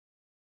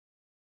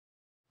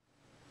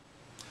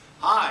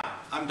Hi,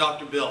 I'm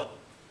Dr. Bill.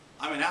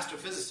 I'm an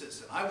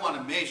astrophysicist and I want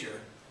to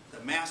measure the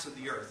mass of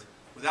the Earth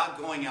without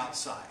going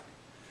outside.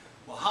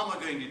 Well, how am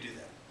I going to do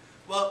that?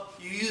 Well,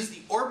 you use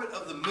the orbit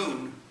of the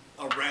moon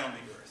around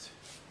the Earth.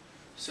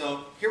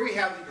 So here we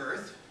have the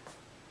Earth,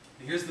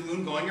 and here's the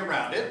moon going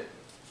around it,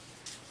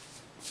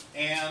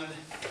 and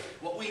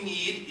what we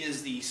need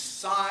is the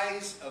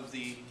size of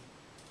the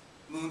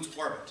moon's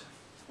orbit.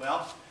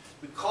 Well,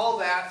 we call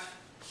that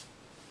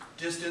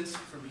distance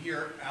from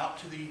here out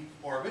to the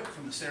orbit,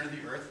 from the center of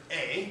the Earth,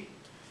 A.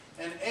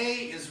 And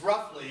A is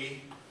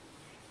roughly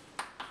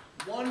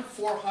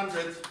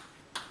 1/400th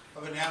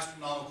of an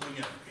astronomical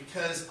unit,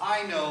 because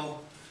I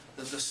know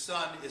that the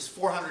sun is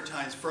 400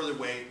 times further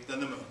away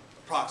than the moon,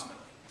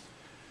 approximately.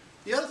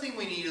 The other thing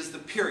we need is the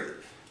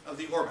period of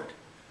the orbit.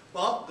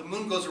 Well, the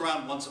moon goes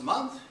around once a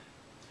month,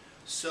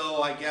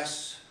 so I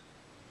guess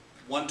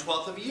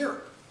 1/12 of a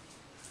year.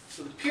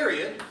 So the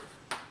period,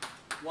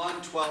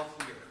 1/12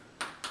 a year.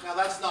 Now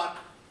that's not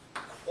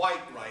quite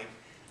right.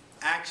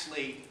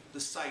 Actually, the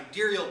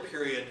sidereal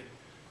period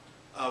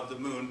of the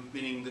moon,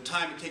 meaning the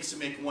time it takes to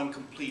make one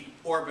complete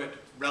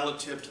orbit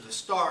relative to the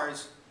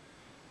stars,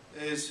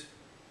 is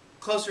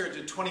closer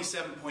to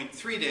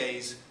 27.3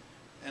 days,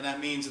 and that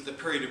means that the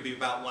period would be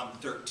about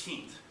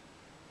 1/13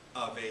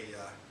 of a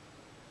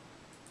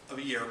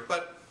year.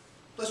 But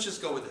let's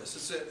just go with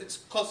this. It's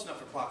close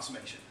enough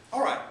approximation.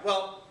 All right,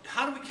 well,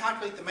 how do we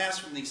calculate the mass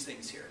from these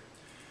things here?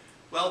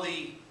 Well,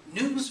 the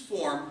Newton's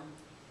form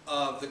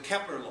of the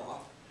Kepler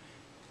law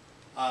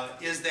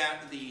is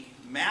that the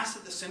mass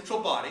of the central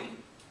body,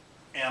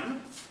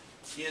 m,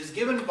 is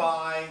given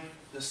by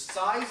the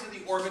size of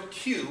the orbit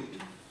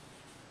cubed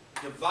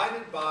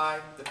divided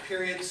by the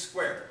period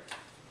squared.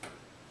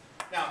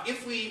 Now,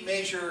 if we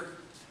measure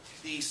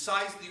the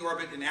size of the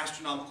orbit in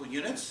astronomical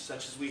units,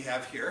 such as we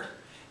have here,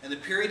 and the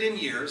period in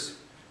years,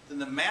 then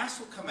the mass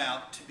will come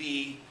out to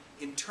be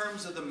in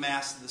terms of the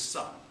mass of the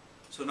sun.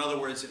 So in other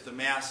words, if the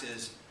mass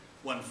is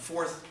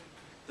 1/4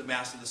 the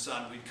mass of the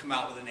sun, we'd come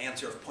out with an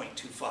answer of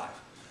 0.25.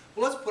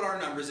 Well, let's put our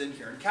numbers in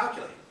here and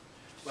calculate.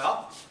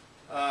 Well,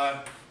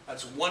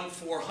 that's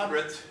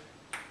 1/400th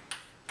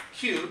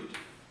cubed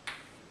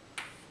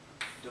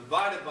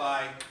divided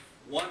by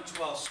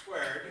 1/12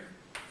 squared.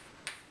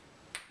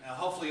 Now,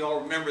 hopefully you all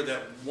remember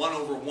that 1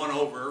 over 1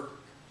 over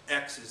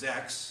x is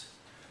x.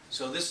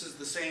 So this is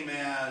the same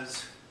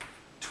as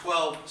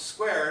 12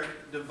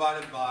 squared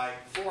divided by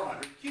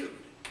 400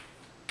 cubed.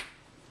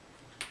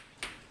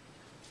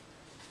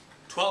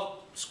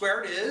 12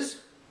 squared is,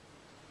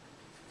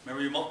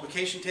 remember your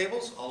multiplication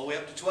tables, all the way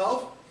up to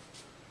 12?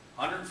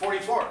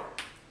 144.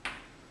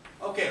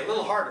 Okay, a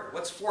little harder.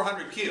 What's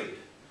 400 cubed?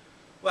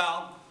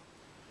 Well,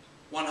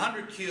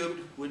 100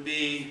 cubed would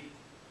be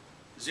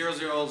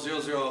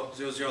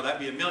 0,000,000, that'd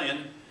be a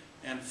million.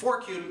 And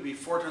 4 cubed would be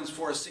 4 times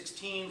 4 is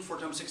 16, 4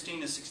 times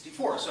 16 is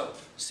 64, so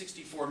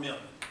 64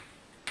 million.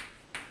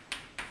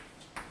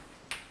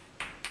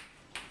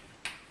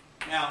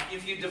 Now,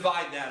 if you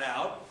divide that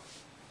out,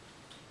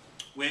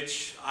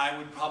 which I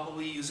would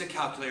probably use a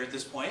calculator at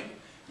this point,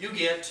 you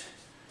get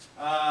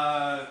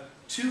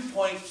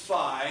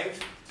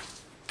 2.5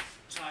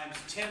 times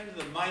 10 to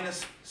the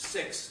minus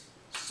 6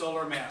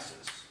 solar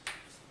masses.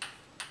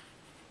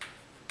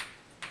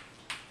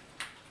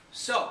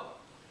 So,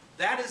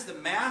 that is the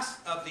mass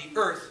of the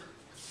Earth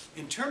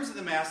in terms of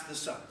the mass of the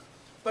sun.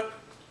 But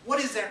what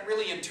is that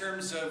really in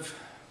terms of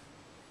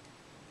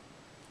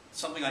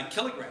something like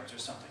kilograms or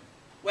something?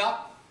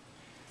 Well,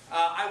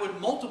 I would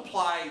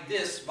multiply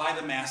this by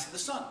the mass of the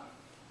sun,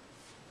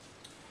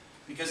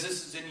 because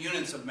this is in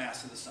units of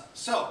mass of the sun.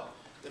 So,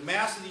 the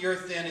mass of the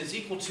Earth then is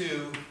equal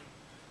to,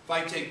 if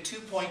I take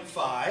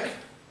 2.5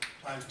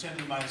 times 10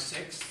 to the minus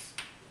 6,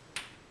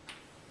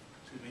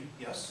 excuse me,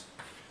 yes,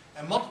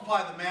 and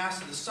multiply the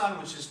mass of the sun,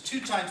 which is 2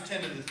 times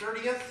 10 to the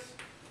 30th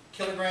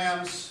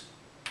kilograms,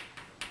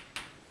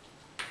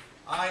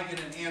 I get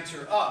an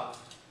answer of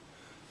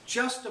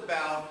just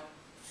about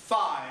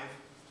 5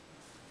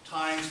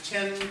 times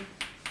 10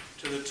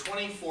 to the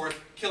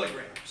 24th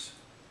kilograms.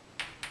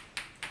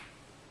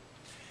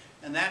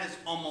 And that is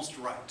almost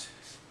right.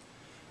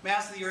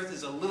 Mass of the Earth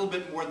is a little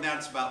bit more than that.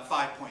 It's about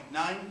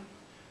 5.9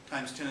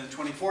 times 10 to the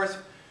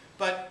 24th.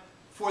 But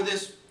for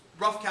this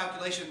rough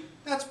calculation,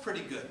 that's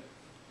pretty good.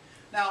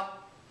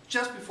 Now,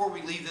 just before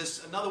we leave this,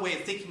 another way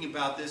of thinking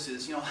about this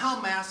is, how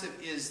massive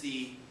is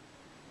the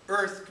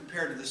Earth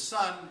compared to the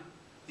sun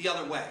the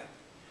other way?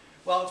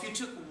 Well, if you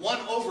took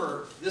 1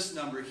 over this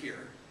number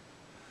here,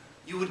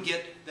 you would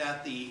get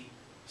that the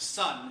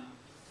sun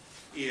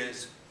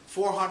is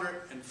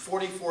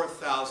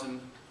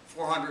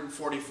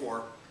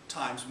 444,444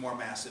 times more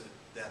massive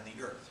than the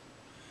Earth.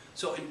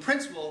 So in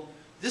principle,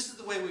 this is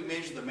the way we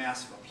measure the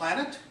mass of a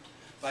planet,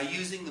 by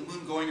using the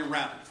moon going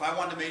around it. If I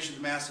wanted to measure the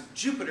mass of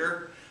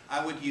Jupiter,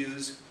 I would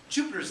use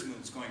Jupiter's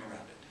moons going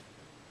around it.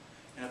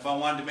 And if I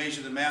wanted to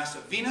measure the mass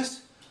of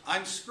Venus,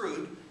 I'm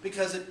screwed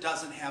because it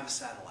doesn't have a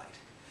satellite.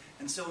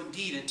 And so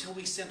indeed, until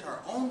we sent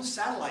our own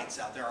satellites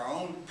out there, our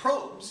own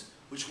probes,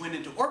 which went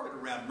into orbit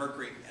around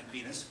Mercury and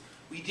Venus,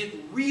 we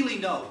didn't really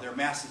know their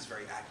masses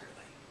very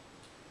accurately.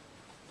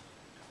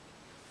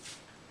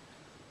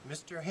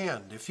 Mr.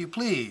 Hand, if you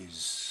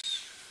please.